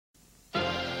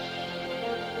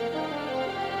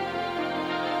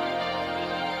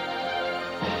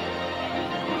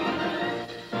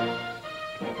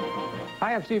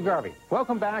Hi, I'm Steve Garvey.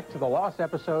 Welcome back to the Lost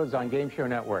Episodes on Game Show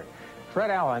Network.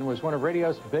 Fred Allen was one of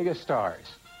radio's biggest stars.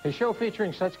 His show,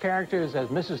 featuring such characters as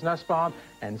Mrs. Nussbaum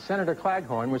and Senator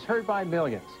Claghorn, was heard by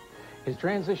millions. His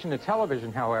transition to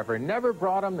television, however, never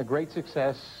brought him the great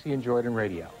success he enjoyed in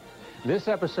radio. This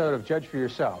episode of Judge for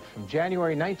Yourself from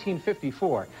January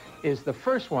 1954 is the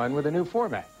first one with a new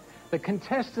format. The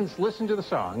contestants listen to the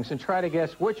songs and try to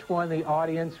guess which one the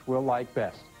audience will like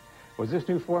best. Was this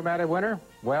new format a winner?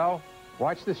 Well,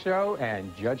 watch the show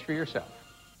and judge for yourself.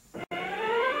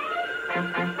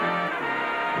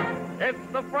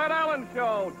 It's the Fred Allen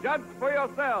Show, Judge for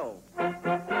Yourself.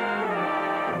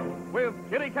 With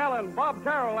Kitty Callan, Bob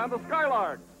Carroll, and the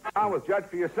Skylarks. Now with Judge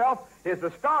for Yourself is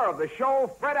the star of the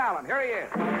show, Fred Allen. Here he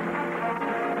is.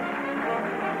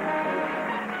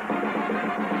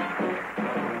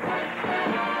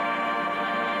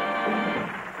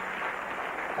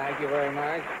 Thank you very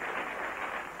much.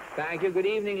 Thank you. Good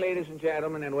evening, ladies and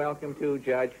gentlemen, and welcome to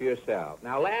Judge for Yourself.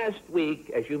 Now, last week,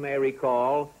 as you may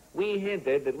recall, we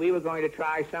hinted that we were going to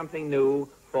try something new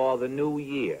for the new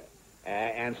year.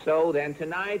 And so then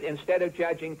tonight, instead of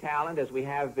judging talent, as we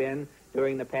have been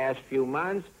during the past few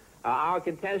months, our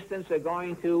contestants are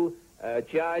going to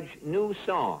judge new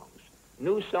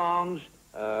songs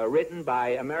written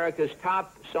by America's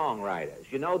top songwriters.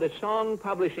 You know, the song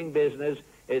publishing business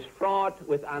is fraught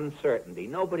with uncertainty.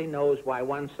 Nobody knows why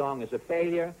one song is a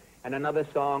failure and another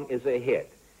song is a hit.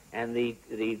 And the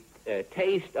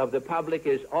taste of the public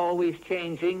is always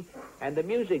changing, and the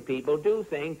music people do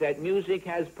think that music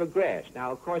has progressed.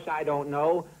 Now, of course, I don't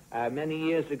know. Many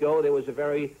years ago, there was a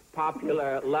very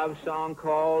popular love song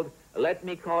called Let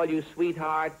Me Call You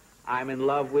Sweetheart, I'm in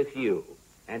Love with You.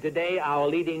 And today, our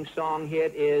leading song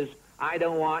hit is I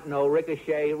Don't Want No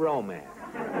Ricochet Romance.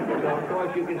 So, of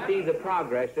course, you can see the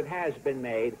progress that has been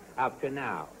made up to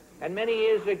now. And many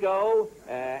years ago,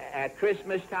 at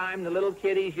Christmas time, the little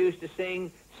kiddies used to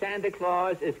sing, Santa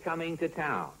Claus is Coming to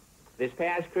Town. This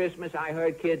past Christmas, I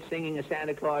heard kids singing a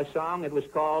Santa Claus song. It was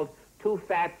called Too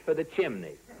Fat for the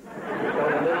Chimney. So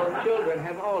the little children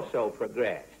have also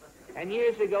progressed. And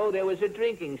years ago, there was a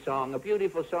drinking song, a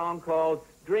beautiful song called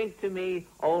Drink to Me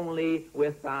Only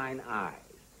with Thine Eyes.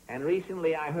 And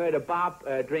recently I heard a bop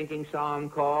drinking song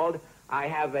called I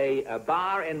Have a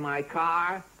Bar in My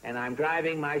Car and I'm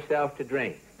Driving Myself to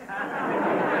Drink. So,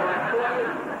 of course,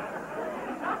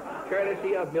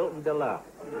 courtesy of Milton DeLove.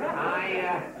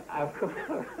 Of course,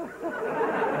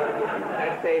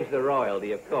 that saves the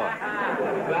royalty, of course.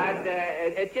 But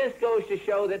it just goes to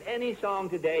show that any song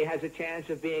today has a chance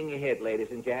of being a hit,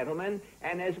 ladies and gentlemen.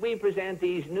 And as we present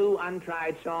these new,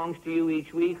 untried songs to you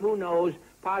each week, who knows,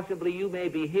 possibly you may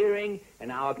be hearing,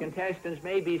 and our contestants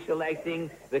may be selecting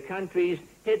the country's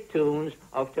hit tunes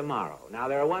of tomorrow. Now,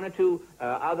 there are one or two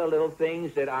other little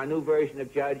things that our new version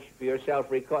of Judge for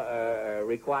Yourself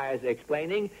requires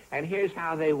explaining, and here's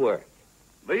how they work.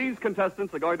 These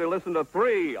contestants are going to listen to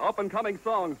 3 up-and-coming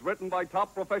songs written by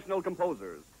top professional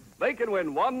composers. They can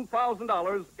win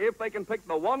 $1,000 if they can pick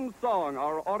the one song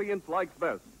our audience likes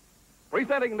best.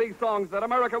 Presenting these songs that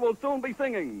America will soon be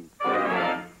singing.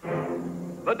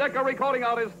 The Decca recording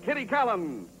artist, Kitty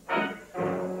Callan.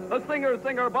 The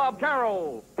singer Bob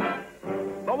Carroll.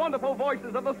 The wonderful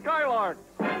voices of the Skylarks.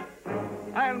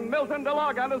 And Milton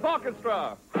DeLove and his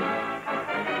orchestra.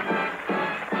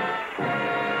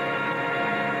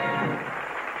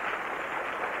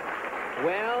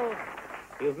 Well,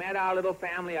 you've met our little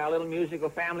family, our little musical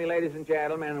family, ladies and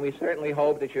gentlemen, and we certainly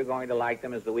hope that you're going to like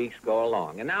them as the weeks go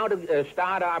along. And now to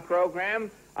start our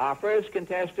program, our first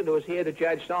contestant who is here to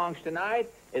judge songs tonight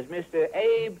is Mr.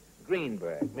 Abe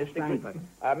Greenberg. Mr. Greenberg.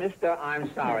 I'm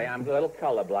sorry, I'm a little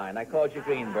colorblind. I called you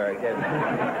Greenberg, didn't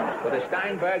I? With a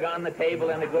Steinberg on the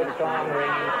table and a good song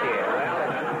ringing here. Well,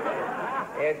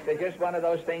 it's just one of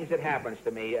those things that happens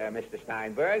to me, Mr.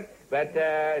 Steinberg. But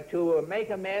to make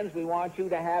amends, we want you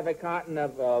to have a carton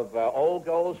of Old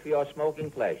Golds for your smoking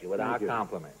pleasure with our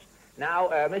compliments. Now,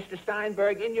 Mr.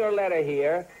 Steinberg, in your letter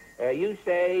here, you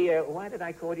say, why did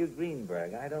I call you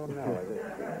Greenberg? I don't know.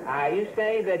 You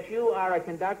say that you are a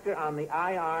conductor on the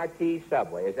IRT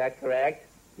subway. Is that correct?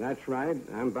 That's right.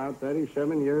 I'm about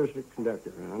 37 years a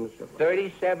conductor on the subway.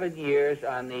 37 years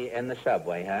in the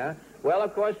subway, huh? Well,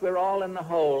 of course, we're all in the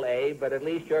hole, Abe, but at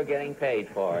least you're getting paid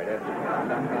for it. It's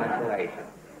some consolation.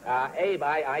 Abe,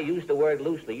 I use the word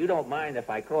loosely. You don't mind if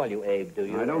I call you Abe, do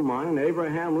you? I don't mind.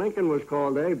 Abraham Lincoln was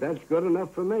called Abe. That's good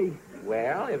enough for me.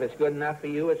 Well, if it's good enough for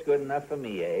you, it's good enough for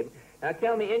me, Abe. Now,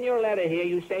 tell me, in your letter here,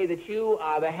 you say that you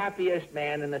are the happiest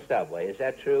man in the subway. Is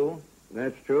that true?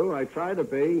 That's true. I try to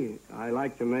be. I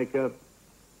like to make up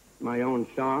my own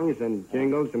songs and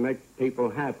jingles to make people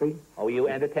happy. Oh, you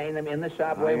entertain them in the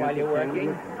subway while you're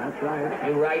working? That's right.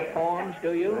 You write poems,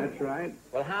 do you? That's right.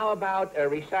 Well, how about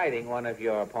reciting one of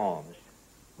your poems?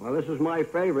 Well, this is my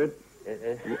favorite.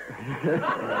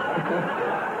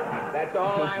 That's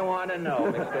all I want to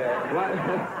know, Mr. What?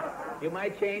 You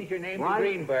might change your name What? to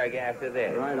Greenberg after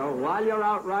this. Right. Oh, while you're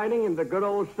out riding in the good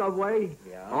old subway,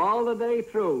 Yeah. all the day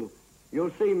through, you'll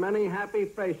see many happy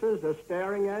faces are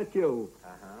staring at you.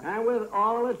 And with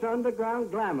all its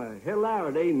underground glamour,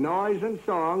 hilarity, noise, and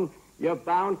song, you're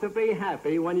bound to be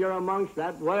happy when you're amongst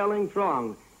that wailing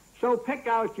throng. So pick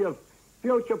out your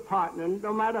future partner,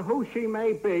 no matter who she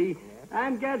may be,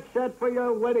 and get set for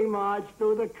your witty march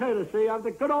through the courtesy of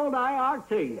the good old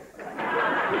IRT.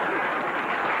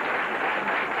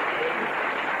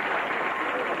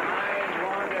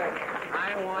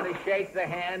 I want to shake the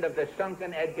hand of the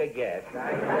sunken Edgar Guest.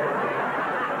 Well,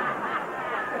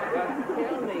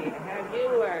 tell me, have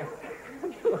you,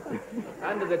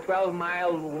 under the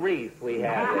 12-mile reef we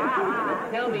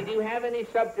have, tell me, do you have any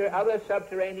other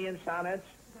subterranean sonnets?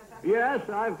 Yes,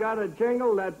 I've got a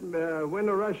jingle that when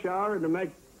the rush hour to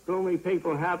make gloomy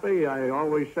people happy, I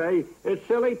always say, it's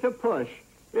silly to push.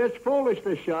 It's foolish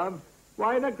to shove.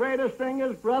 Why, the greatest thing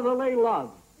is brotherly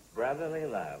love. Brotherly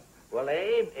love. Well,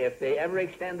 Abe, if they ever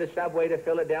extend the subway to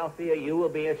Philadelphia, you will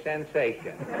be a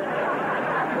sensation.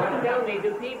 Well, tell me,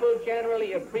 do people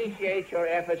generally appreciate your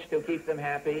efforts to keep them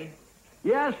happy?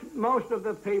 Yes, most of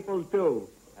the people do.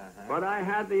 But I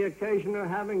had the occasion of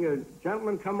having a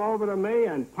gentleman come over to me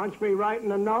and punch me right in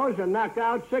the nose and knock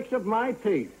out 6 of my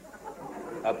teeth.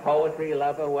 A poetry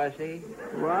lover, was he?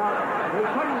 Well, he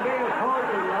couldn't be a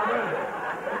poetry lover.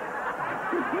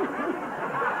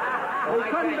 He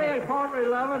couldn't be a poetry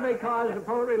lover because the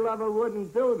poetry lover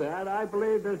wouldn't do that. I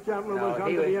believe this gentleman was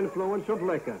under the influence of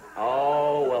liquor.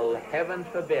 Oh, well, heaven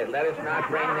forbid. Let us not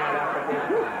bring that up at this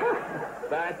time.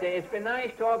 But it's been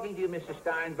nice talking to you, Mr.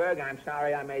 Steinberg. I'm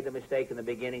sorry I made the mistake in the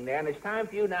beginning there. And it's time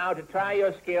for you now to try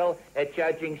your skill at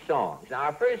judging songs. Now,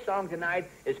 our first song tonight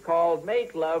is called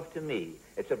Make Love to Me.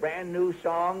 It's a brand new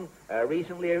song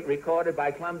recently recorded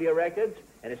by Columbia Records,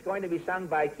 and it's going to be sung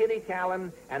by Kitty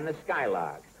Callan and the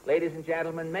Skylarks. Ladies and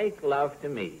gentlemen, Make Love to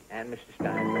Me. And Mr.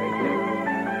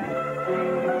 Steinberg, too.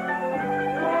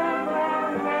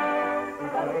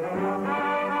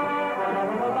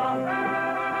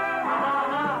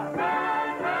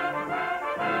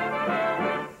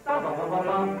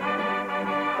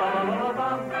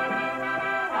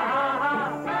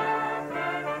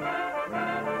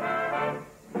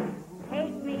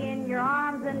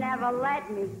 Never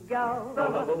let me go.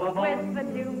 Whisper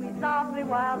to me softly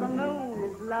while the moon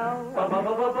is low.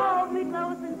 Hold me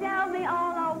close and tell me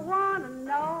all I want to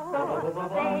know.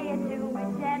 Say it to me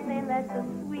gently, let the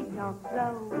sweet talk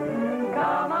flow.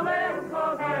 Come a little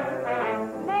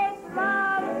closer. Make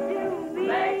love to me.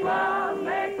 Make love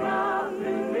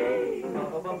to me.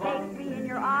 Take me in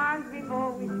your arms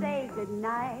before we say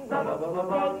goodnight.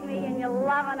 Take me in your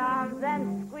loving arms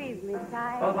and squeeze me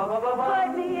tight.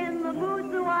 Put me in the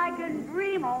mood so I can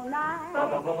dream all night.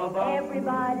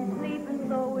 Everybody's sleeping,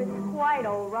 so it's quite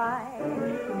all right.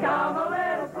 Come a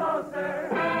little closer.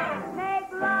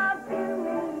 Make love to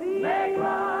me. Make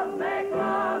love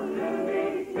to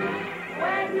me.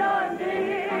 When you're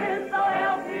near, so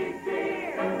help me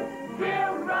dear,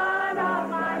 you'll run up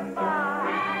my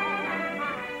spine.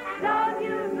 Don't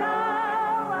you know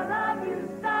I love you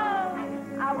so?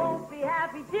 I won't be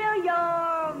happy till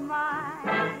you're mine.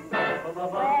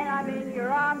 When I'm in your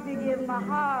arms, you give my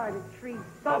heart a treat.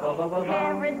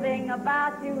 Everything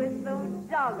about you is so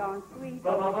doggone sweet.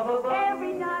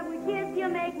 Every time we kiss, you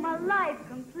make my life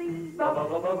complete.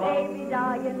 Baby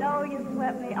doll, you know you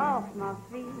swept me off my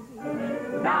feet.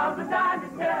 Now's the time to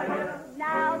tell you.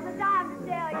 Now's the time to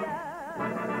tell you.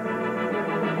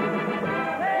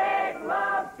 Make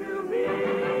love to me.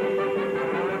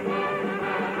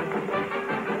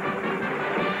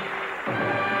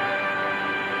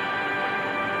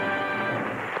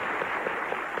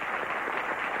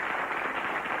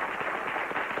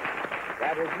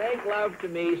 That was Make Love to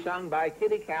Me, sung by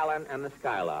Kitty Callan and the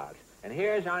Skylarks. And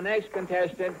here's our next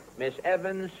contestant, Miss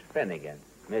Evans Finnegan.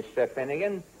 Miss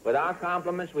Finnegan, with our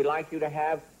compliments, we'd like you to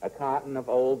have a carton of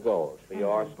Old Gold for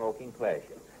your smoking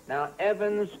pleasure. Now,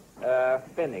 Evans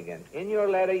Finnegan, in your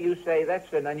letter you say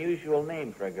that's an unusual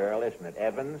name for a girl, isn't it,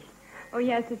 Evans? Oh,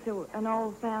 yes, it's an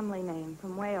old family name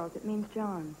from Wales. It means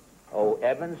John. Oh,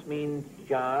 Evans means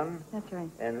John? That's right.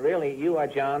 And really, you are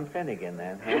John Finnegan,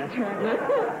 then, huh? That's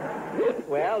right.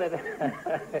 Well, it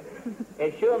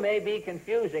sure may be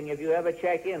confusing if you ever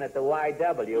check in at the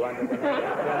YW under the name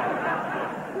of John.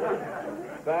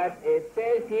 But it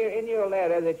says here in your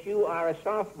letter that you are a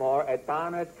sophomore at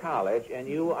Barnard College and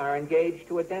you are engaged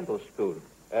to a dental student.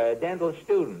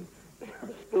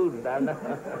 Student, I'm not...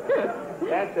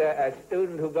 That's a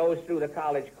student who goes through the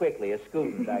college quickly, a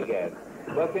student, I guess.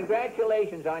 Well,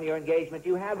 congratulations on your engagement.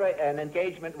 You have an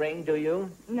engagement ring, do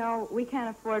you? No, we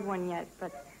can't afford one yet,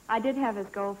 but I did have his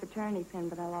gold fraternity pin,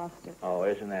 but I lost it. Oh,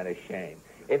 isn't that a shame?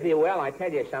 I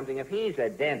tell you something. If he's a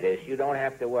dentist, you don't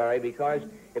have to worry, because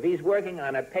if he's working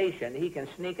on a patient, he can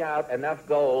sneak out enough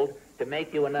gold to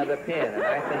make you another pin, and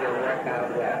I think it'll work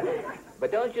out well.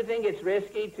 But don't you think it's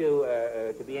risky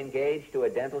to be engaged to a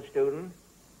dental student?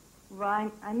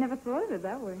 Well, I never thought of it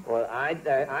that way. Well,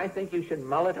 I think you should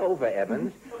mull it over,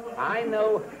 Evans. I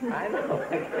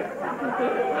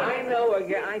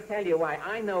tell you why.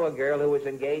 I know a girl who was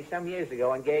engaged some years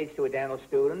ago, engaged to a dental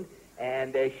student,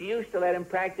 and she used to let him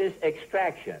practice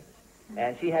extractions.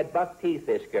 And she had buck teeth,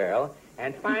 this girl.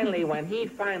 And finally, when he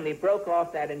finally broke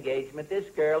off that engagement, this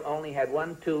girl only had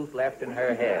one tooth left in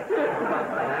her head.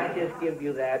 And I just give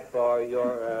you that for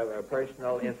your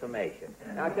personal information.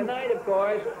 Now, tonight, of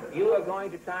course, you are going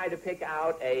to try to pick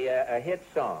out a hit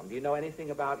song. Do you know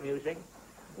anything about music?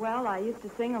 Well, I used to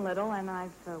sing a little, and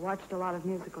I've watched a lot of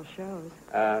musical shows.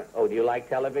 Do you like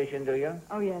television, do you?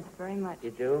 Oh, yes, very much.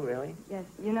 You do, really? Yes.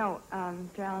 You know,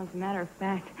 Mr. Allen, as a matter of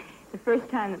fact, the first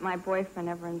time that my boyfriend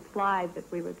ever implied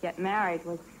that we would get married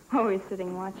was while we were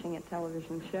sitting watching a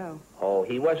television show. Oh,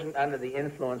 he wasn't under the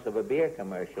influence of a beer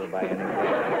commercial by any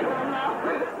chance.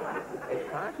 No. It's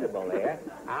possible there.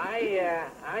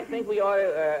 I think we ought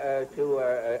to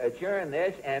adjourn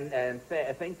this and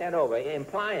think that over.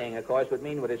 Implying, of course, would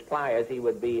mean with his pliers he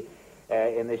would be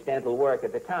in this dental work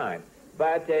at the time.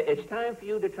 But it's time for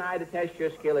you to try to test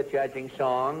your skill at judging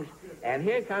songs. And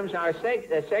here comes our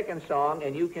second song,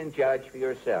 and you can judge for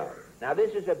yourself. Now,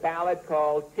 this is a ballad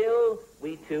called Till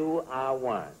We Two Are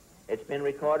One. It's been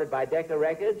recorded by Decca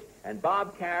Records, and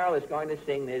Bob Carroll is going to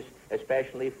sing this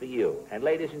especially for you. And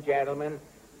ladies and gentlemen,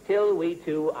 Till We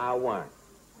Two Are One.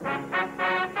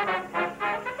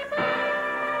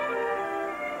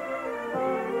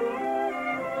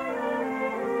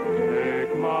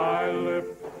 Take my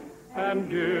lips and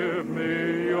give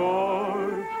me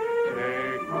yours.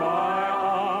 Take my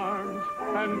arms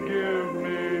and give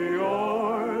me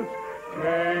yours.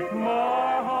 Take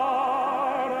my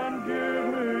heart and give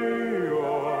me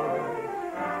yours.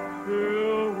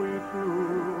 Till we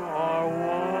two are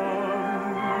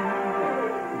one.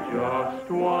 Just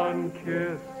one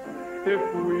kiss if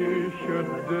we should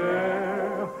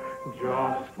dare.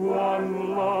 Just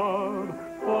one love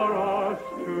for us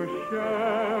to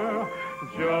share.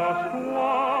 Just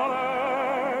one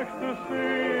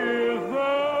ecstasy is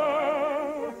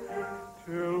there,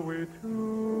 till we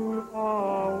two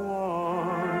are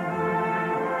one.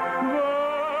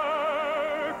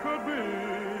 There could be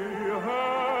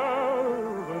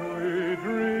heavenly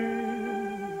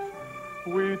dreams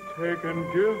we take and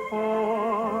give for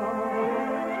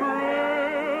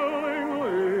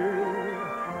willingly,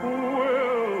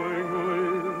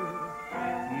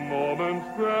 moments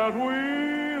that we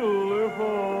live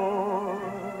for.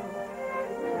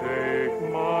 Take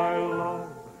my love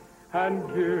and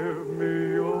give me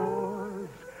yours.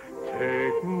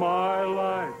 Take my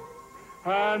life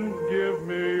and give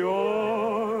me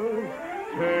yours.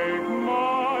 Take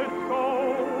my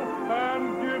soul and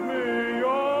give me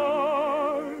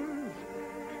yours.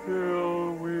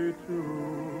 Till we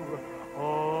two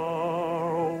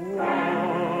are one.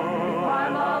 My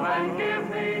love and give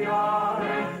me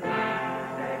yours.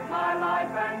 Take my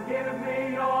life and give me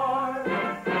yours.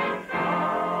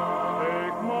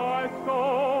 Take my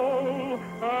soul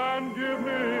and give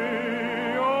me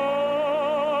yours.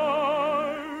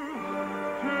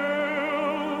 Till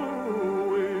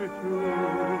we two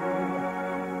are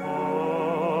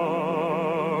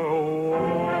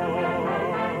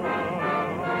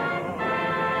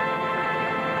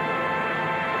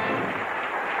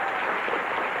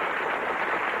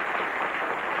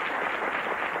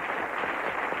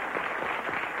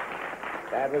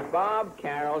That was Bob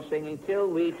Carroll singing Till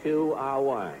We Two Are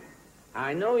One.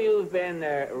 I know you've been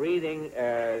reading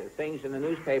things in the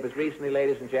newspapers recently,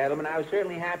 ladies and gentlemen. I was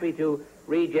certainly happy to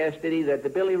read yesterday that the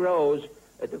Billy Rose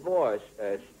divorce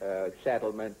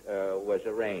settlement was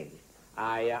arranged.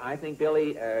 I think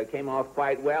Billy came off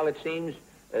quite well. It seems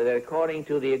that according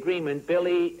to the agreement,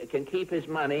 Billy can keep his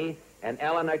money and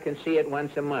Eleanor can see it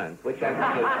once a month, which I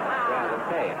think is rather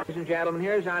fair. Ladies and gentlemen,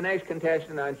 here's our next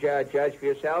contestant on Judge for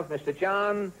Yourself, Mr.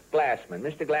 John Glassman.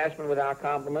 Mr. Glassman, with our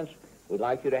compliments, we'd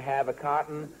like you to have a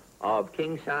carton of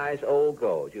king-size old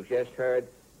gold. You've just heard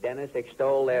Dennis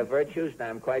extol their virtues, and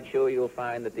I'm quite sure you'll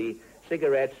find that the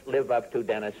cigarettes live up to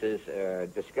Dennis's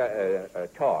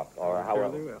talk, or how? Sure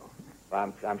they will.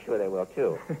 Well, I'm sure they will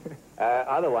too.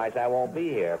 Otherwise, I won't be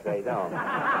here if they don't.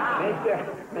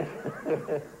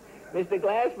 Mr.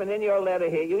 Glassman, in your letter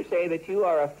here, you say that you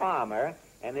are a farmer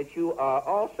and that you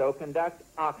also conduct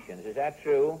auctions. Is that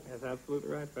true? That's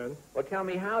absolutely right, Fred. Well, tell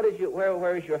me, how did you?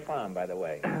 Where is your farm, by the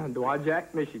way?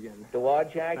 Dowagiac, Michigan.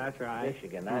 Dowagiac, That's right.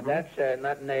 Michigan. Now, that's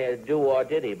not do or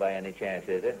diddy by any chance,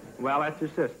 is it? Well, that's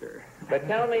your sister. But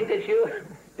tell me, did you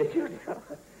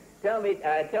tell me,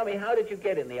 how did you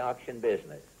get in the auction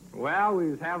business? Well, we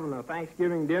was having a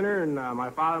Thanksgiving dinner, and my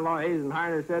father-in-law, Hazen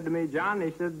said to me, John,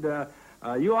 he said,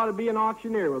 you ought to be an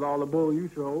auctioneer with all the bull you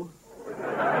throw.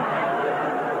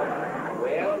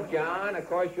 Well, John, of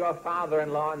course, your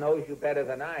father-in-law knows you better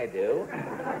than I do.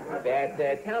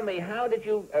 But tell me, how did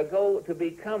you go to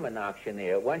become an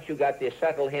auctioneer once you got this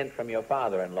subtle hint from your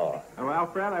father-in-law? Well,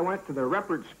 Fred, I went to the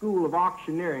Reppert School of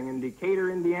Auctioneering in Decatur,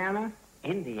 Indiana.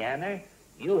 Indiana?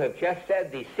 You have just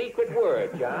said the secret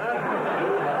word, John.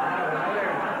 You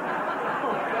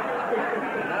have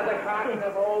another carton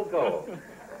of old gold.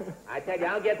 I tell you,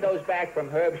 I'll get those back from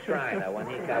Herb Schreiner when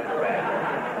he comes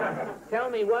back. Tell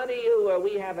me, what do you,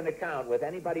 we have an account with,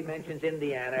 anybody mentions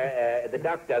Indiana, the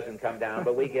duck doesn't come down,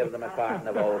 but we give them a carton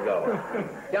of old gold.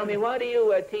 Tell me, what do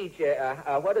you teach,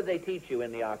 what do they teach you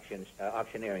in the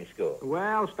auctioneering school?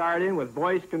 Well, start in with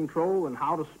voice control and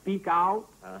how to speak out.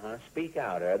 Uh-huh, speak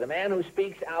out. The man who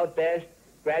speaks out best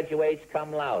graduates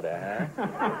cum laude, huh?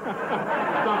 Something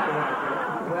like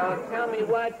that. Well, tell me,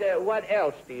 what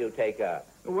else do you take up?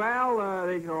 Well,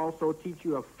 they can also teach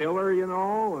you a filler, you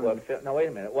know. And... Well, no, wait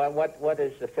a minute. What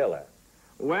is the filler?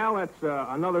 Well, that's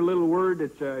another little word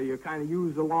that you kind of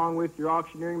use along with your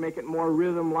auctioneering, make it more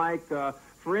rhythm-like.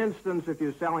 For instance, if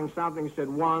you're selling something that said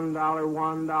 $1, $1,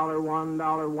 $1, $1, $1,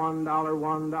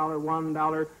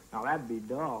 $1. Now, that'd be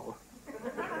dull.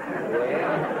 Well,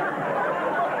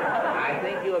 I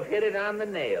think you have hit it on the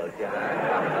nail, John.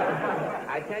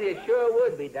 I tell you, it sure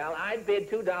would be dull. I'd bid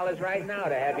 $2 right now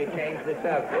to have you change the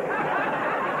subject.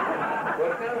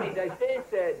 Well, tell me, does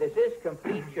this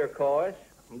complete your course?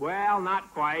 Well,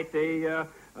 not quite. They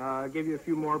give you a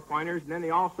few more pointers, and then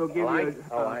they also give you...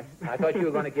 I thought you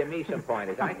were going to give me some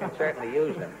pointers. I can certainly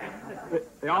use them.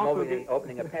 They also I'm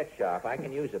opening a pet shop. I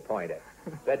can use a pointer.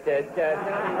 But tell me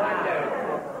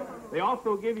what... They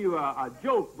also give you a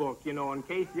joke book, you know, in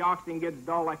case the auction gets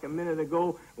dull like a minute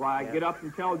ago. Why, I get up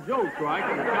and tell jokes, so I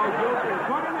can tell jokes in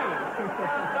 20 minutes.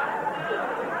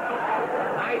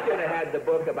 I should have had the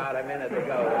book about a minute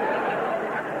ago.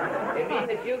 You mean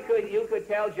that you could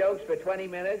tell jokes for 20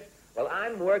 minutes? Well,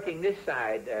 I'm working this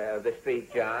side of the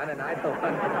street, John, and I don't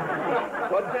want to...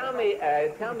 Well,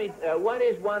 tell me, what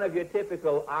is one of your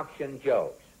typical auction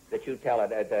jokes that you tell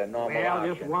at a normal auction?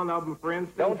 Well, just one of them, for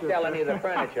instance. Don't sell any of the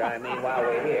furniture, I mean, while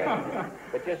we're here.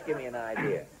 But just give me an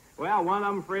idea. Well, one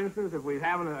of them, for instance, if we're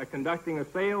conducting a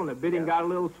sale and the bidding got a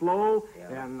little slow,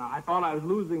 and I thought I was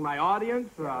losing my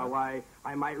audience, why,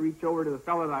 I might reach over to the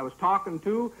fellow that I was talking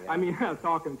to,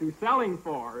 selling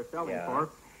for,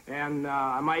 and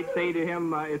I might say to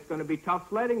him, it's going to be tough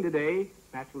sledding today.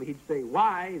 Naturally, he'd say,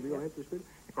 why? He's real interested.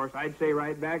 Of course, I'd say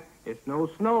right back, it's no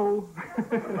snow.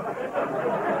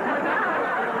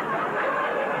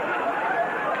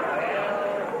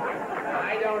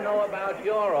 I don't know about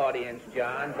your audience,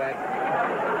 John, but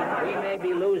we may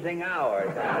be losing ours.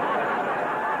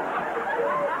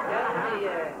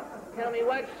 Tell me,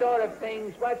 what sort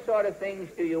of things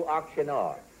do you auction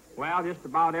off? Well, just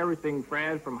about everything,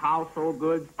 Fred, from household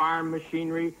goods, farm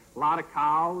machinery, a lot of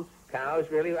cows. Cows,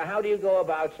 really? How do you go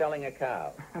about selling a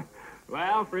cow?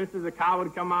 Well, for instance, a cow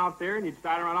would come out there, and you'd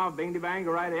start around off, bing-de-bang,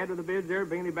 go right ahead with the bids there,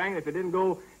 bing-de-bang. If it didn't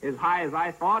go as high as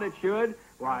I thought it should,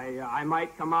 why, I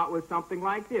might come out with something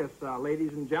like this.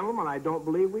 Ladies and gentlemen, I don't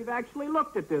believe we've actually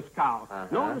looked at this cow.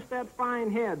 Notice that fine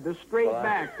head, the straight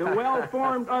back, the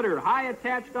well-formed udder, high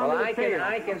attached under the tail.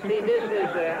 I can see this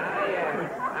is,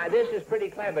 this is pretty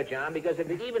clever, John, because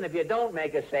even if you don't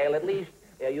make a sale, at least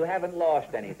you haven't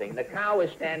lost anything. The cow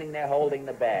is standing there holding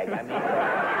the bag. I mean...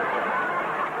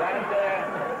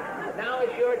 Now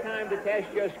it's your time to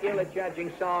test your skill at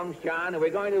judging songs, John, and we're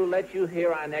going to let you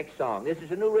hear our next song. This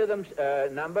is a new rhythm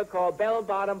number called Bell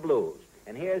Bottom Blues.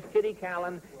 And here's Kitty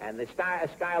Callan and the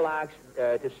Skylarks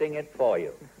to sing it for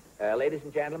you. Ladies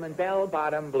and gentlemen, Bell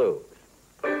Bottom Blues.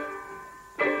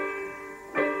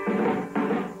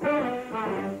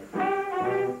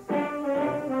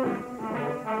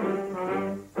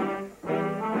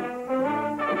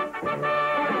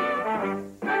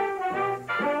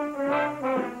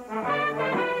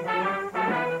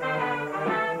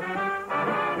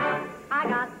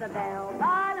 The bell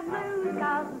bottom blues,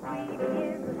 'cause the sweet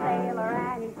is a sailor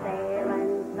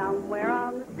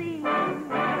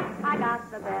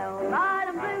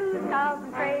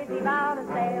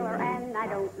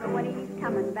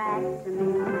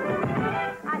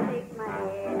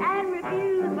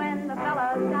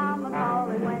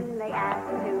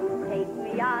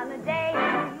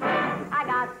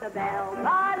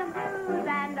bell-bottom blues,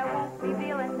 and I won't be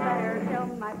feeling better till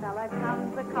my fella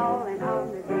comes a-calling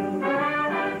on the green.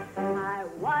 I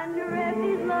wonder if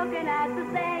he's looking at the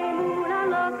same moon I'm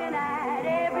looking at.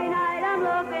 Every night I'm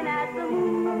looking at the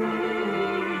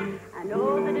moon. I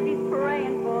know that if he's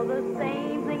praying for the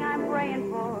same thing I'm praying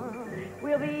for,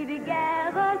 we'll be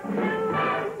together soon.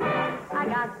 I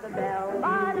got the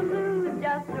bell-bottom blues,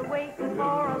 just a-waiting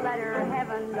for a letter.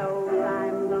 Heaven knows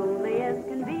I'm lonely as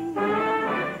can be.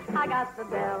 I got the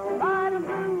bell-bottom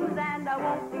blues, and I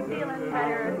won't be feeling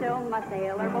better till my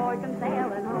sailor boy comes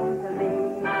sailing home to me.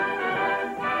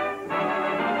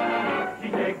 She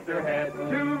shakes her head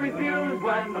to refuse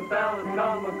when the fellas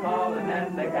come a-calling,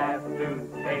 and they have to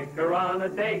take her on a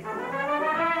date.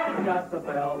 She got the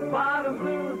bell-bottom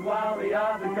blues while the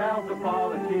other gals are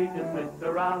falling. She just sits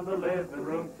around the living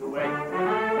room to wait.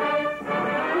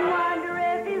 Wonder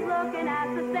if he's looking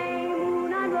at the same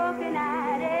moon I'm looking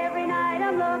at. Every night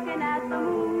I'm looking at the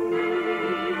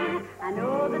moon. I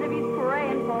know that if he's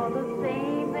praying for the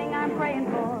same thing I'm praying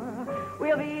for,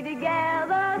 we'll be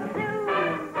together soon.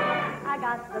 I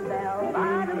got the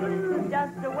bell-bottom blues,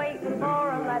 just a-waiting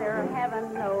for a letter.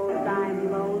 Heaven knows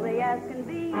I'm lonely as can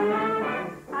be.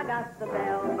 I got the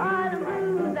bell-bottom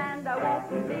blues, and I won't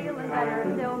be feeling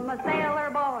better till my sailor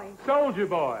boy, Soldier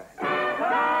boy.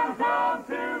 Comes home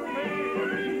to me.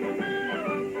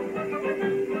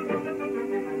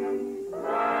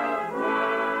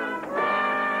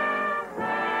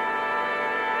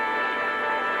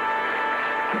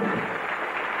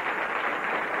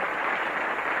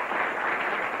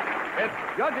 It's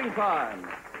judging time.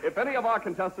 If any of our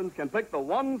contestants can pick the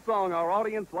one song our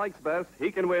audience likes best,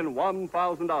 he can win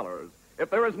 $1,000. If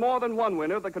there is more than one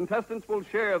winner, the contestants will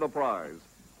share the prize.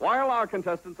 While our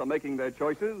contestants are making their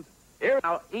choices, here...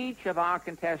 Now, each of our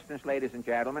contestants, ladies and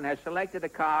gentlemen, has selected a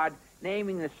card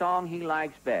naming the song he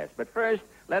likes best. But first,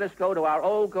 let us go to our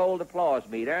old gold applause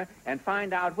meter and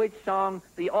find out which song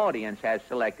the audience has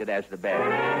selected as the best.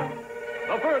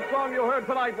 The first song you heard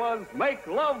tonight was Make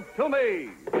Love to Me.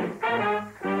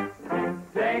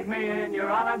 Take me in your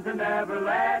arms and never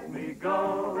let me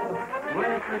go.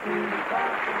 Whisper to me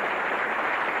softly.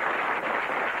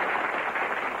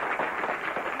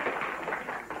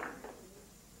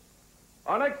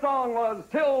 Our next song was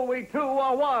Till We Two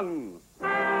Are One. Take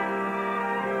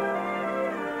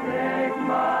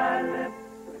my lips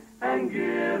and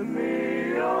give me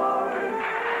yours.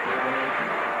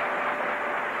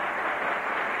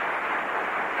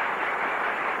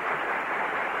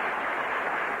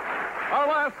 Our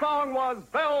last song was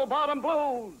Bell-Bottom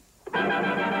Blues.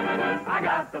 I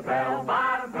got the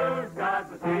bell-bottom blues, 'cause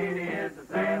my sweetie is a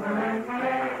sailor and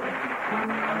sailing.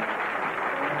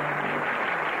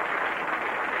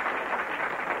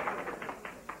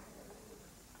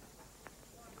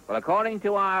 Well, according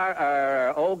to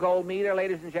our old gold meter,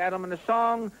 ladies and gentlemen, the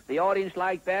song the audience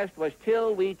liked best was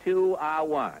Till We Two Are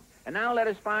One. And now let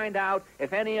us find out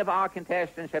if any of our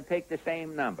contestants have picked the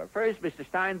same number. First, Mr.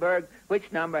 Steinberg,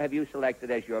 which number have you selected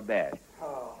as your best?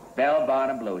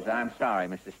 Bell-Bottom Blues. I'm sorry,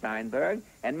 Mr. Steinberg.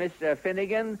 And Miss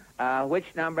Finnegan,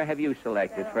 which number have you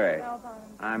selected first?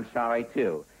 I'm sorry,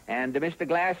 too. And Mr.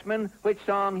 Glassman, which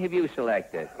song have you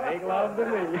selected? Make love to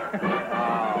me.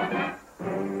 Oh.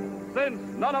 Since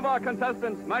none of our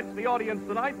contestants matched the audience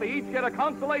tonight, they each get a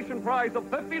consolation prize of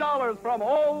 $50 from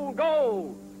Old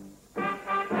Gold.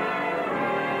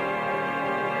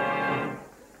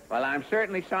 Well, I'm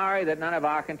certainly sorry that none of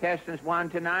our contestants won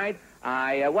tonight.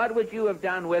 What would you have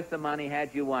done with the money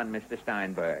had you won, Mr.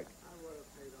 Steinberg? I would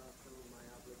have paid off some of my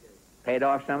obligations. Paid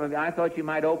off some of it? I thought you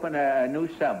might open a new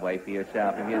Subway for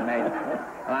yourself if you'd made it.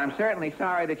 Well, I'm certainly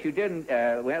sorry that you didn't.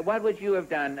 What would you have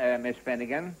done, Miss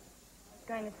Finnegan?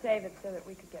 I was going to save it so that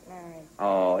we could get married.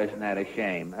 Oh, isn't that a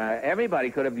shame? Everybody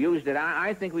could have used it.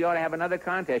 I think we ought to have another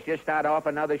contest. Just start off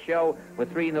another show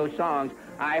with 3 new songs.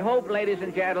 I hope, ladies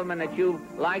and gentlemen, that you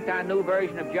liked our new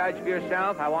version of Judge for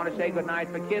Yourself. I want to say good night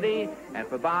for Kitty and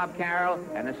for Bob Carroll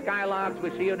and the Skylarks.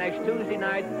 We'll see you next Tuesday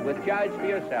night with Judge for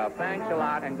Yourself. Thanks a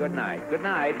lot and good night. Good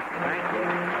night. Thank you.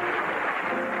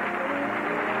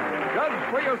 Judge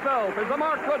for Yourself is a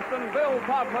Mark Goodson, Bill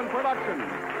Podman production.